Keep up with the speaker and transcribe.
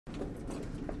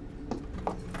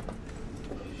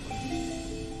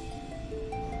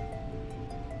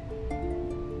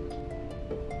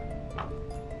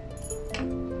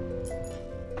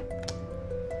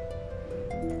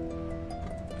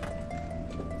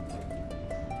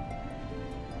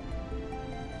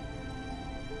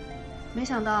没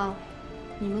想到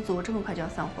你们组这么快就要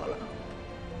散伙了。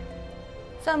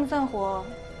散不散伙，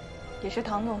也是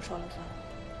唐总说了算。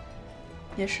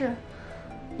也是，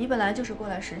你本来就是过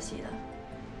来实习的。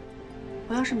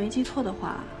我要是没记错的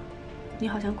话，你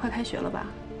好像快开学了吧？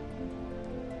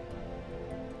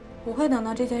我会等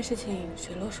到这件事情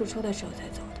水落石出的时候再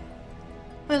走的。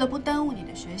为了不耽误你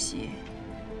的学习，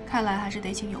看来还是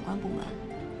得请有关部门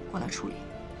过来处理。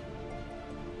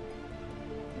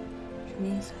什么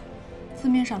意思？字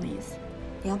面上的意思。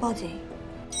你要报警？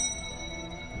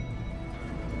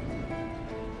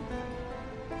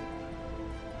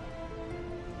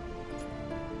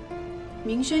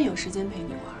明轩有时间陪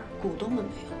你玩，股东们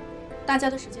没有，大家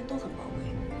的时间都很宝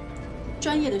贵。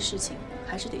专业的事情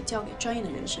还是得交给专业的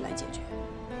人士来解决。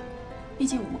毕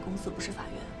竟我们公司不是法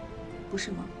院，不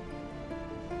是吗？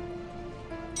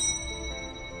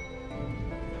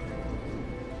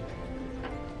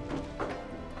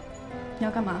你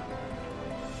要干嘛？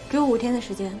给我5天的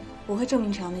时间，我会证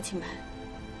明陈阳的清白。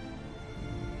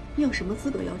你有什么资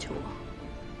格要求我？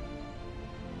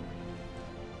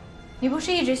你不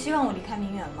是一直希望我离开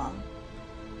明远吗？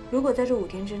如果在这5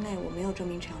天之内我没有证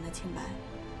明陈阳的清白，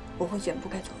我会卷铺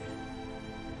盖走人。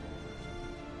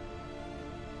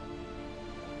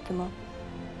怎么？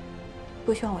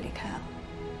不希望我离开啊？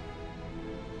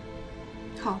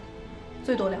好，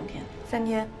最多2天。3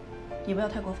天，你不要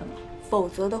太过分了。否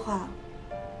则的话，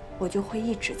我就会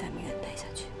一直在明远待下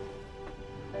去。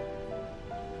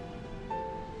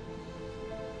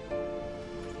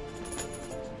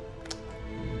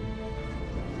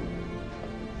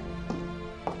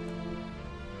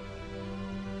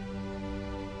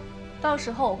到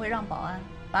时候我会让保安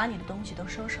把你的东西都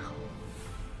收拾好。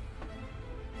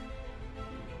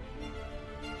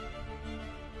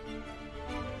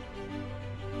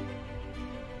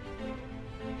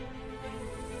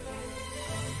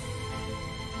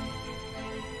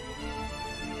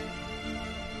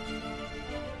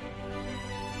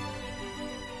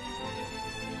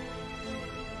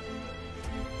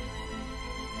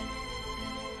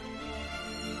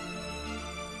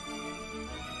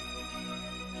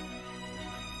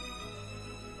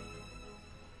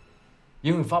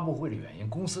因为发布会的原因，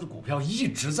公司的股票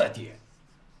一直在跌。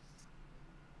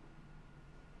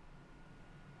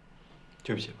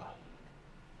对不起吧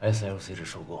 ，SLC 的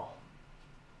收购，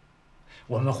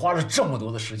我们花了这么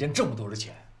多的时间，这么多的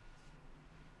钱。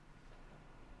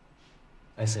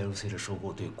SLC 的收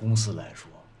购对公司来说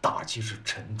打击是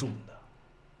沉重的。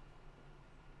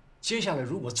接下来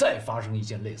如果再发生一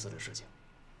件类似的事情，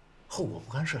后果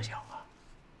不堪设想啊！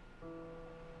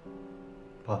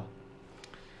爸。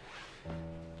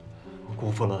 我辜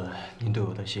负了您对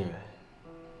我的信任，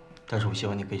但是我希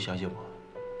望你可以相信我，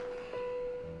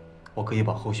我可以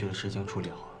把后续的事情处理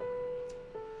好。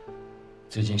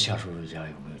最近夏叔叔家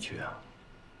有没有去啊？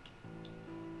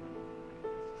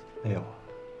没有。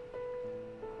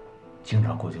经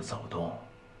常过去走动。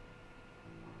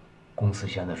公司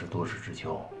现在是多事之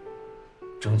秋，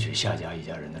争取夏家一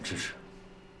家人的支持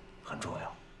很重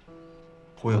要。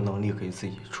我有能力可以自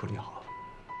己处理好。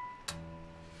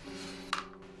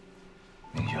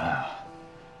 明轩啊，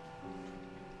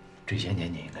这些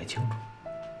年你应该清楚，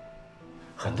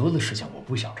很多的事情我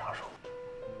不想插手，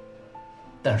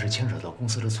但是牵扯到公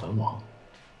司的存亡，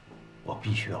我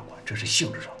必须要管，这是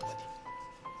性质上的问题。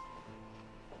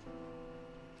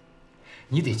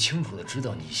你得清楚的知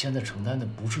道，你现在承担的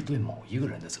不是对某一个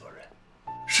人的责任，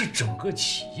是整个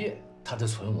企业它的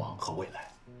存亡和未来，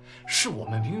是我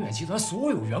们明远集团所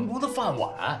有员工的饭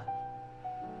碗。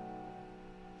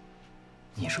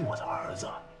 你是我的儿子，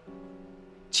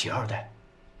企2代，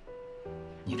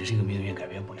你的这个命运改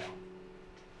变不了，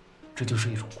这就是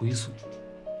一种归宿。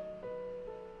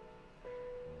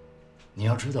你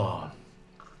要知道，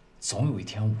总有一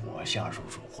天我夏叔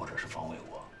叔或者是方卫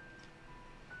国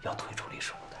要退出历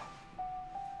史舞台，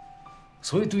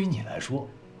所以对于你来说，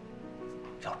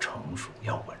要成熟，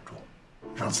要稳重，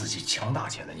让自己强大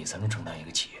起来，你才能承担一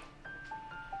个企业，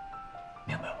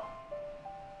明白吗？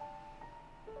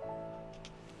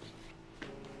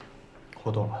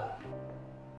 我懂了。